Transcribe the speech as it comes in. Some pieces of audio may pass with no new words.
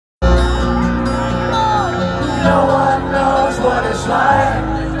like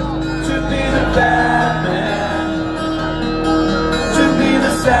to be the bad man, to be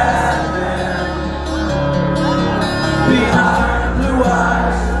the sad man behind blue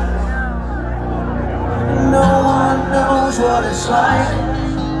eyes. No one knows what it's like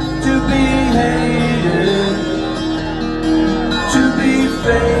to be hated, to be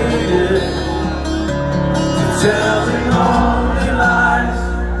faded, to tell the only lies.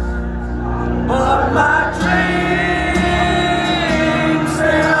 But my dreams,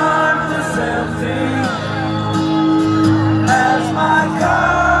 they aren't as empty as my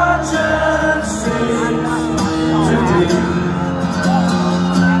conscience seems to be.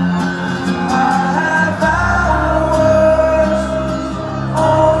 I have hours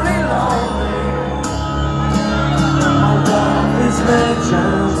only lonely. My love is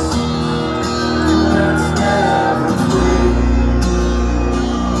vengeance that's never free.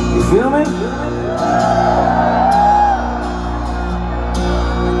 You feel me?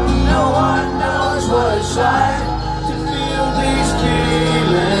 No one knows what it's like to feel these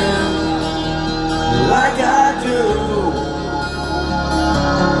feelings like I do,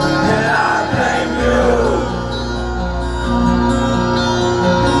 and I blame you.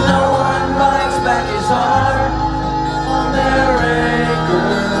 No one bites back his heart on their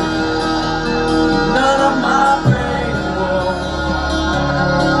anger. None of my pain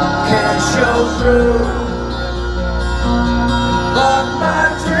can show through. But my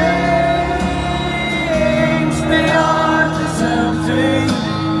dreams, they aren't as empty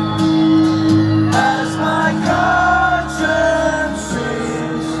as my conscience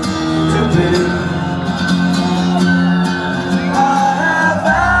seems to be. I have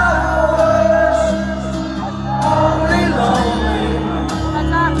hours only lonely.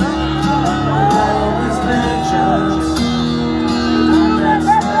 Love is vengeance that's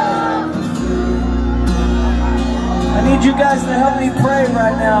never free. I need you guys to help me pray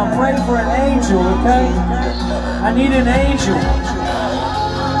right now. Pray for an angel, okay? I need an angel.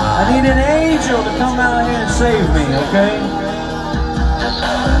 I need an angel to come out here and save me, okay?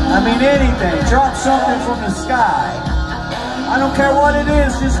 I mean anything. Drop something from the sky. I don't care what it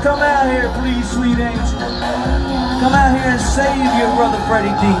is. Just come out here, please, sweet angel. Come out here and save your brother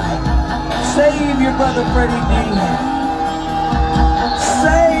Freddie D. Save your brother Freddie D.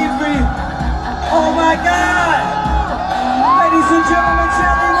 Save me. Oh my God! Ladies and gentlemen,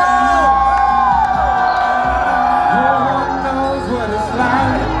 Jelly Roll! No one knows what it's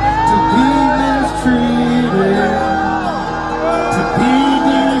like to be mistreated, to be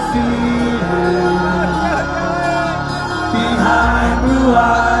defeated behind blue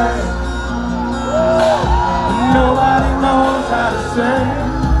eyes. Nobody knows how to say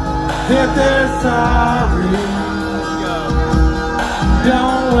that they're sorry.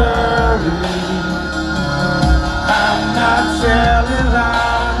 Don't worry, I'm not telling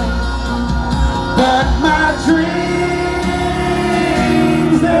lies, but my dreams,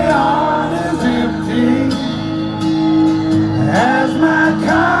 they aren't as empty as my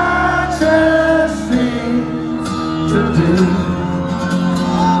conscience seems to be.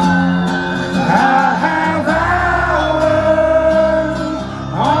 I have hours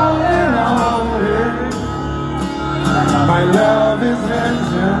only lonely. My love is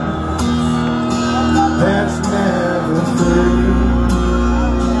vengeance that's never free.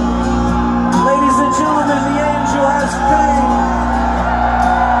 Ladies and gentlemen, the angel has come.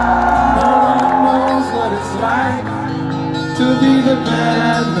 No one knows what it's like to be the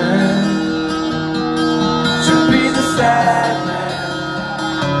bad man, to be the sad man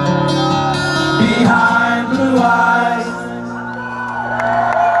behind blue eyes.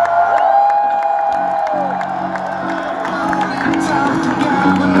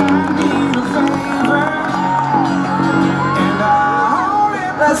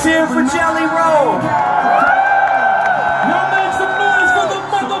 Let's hear it for Jelly Roll. Y'all make some noise for the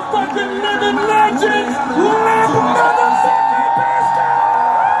motherfucking living legends. Limp Bizkit.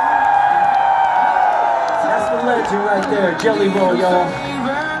 That's the legend right there, Jelly Roll, y'all.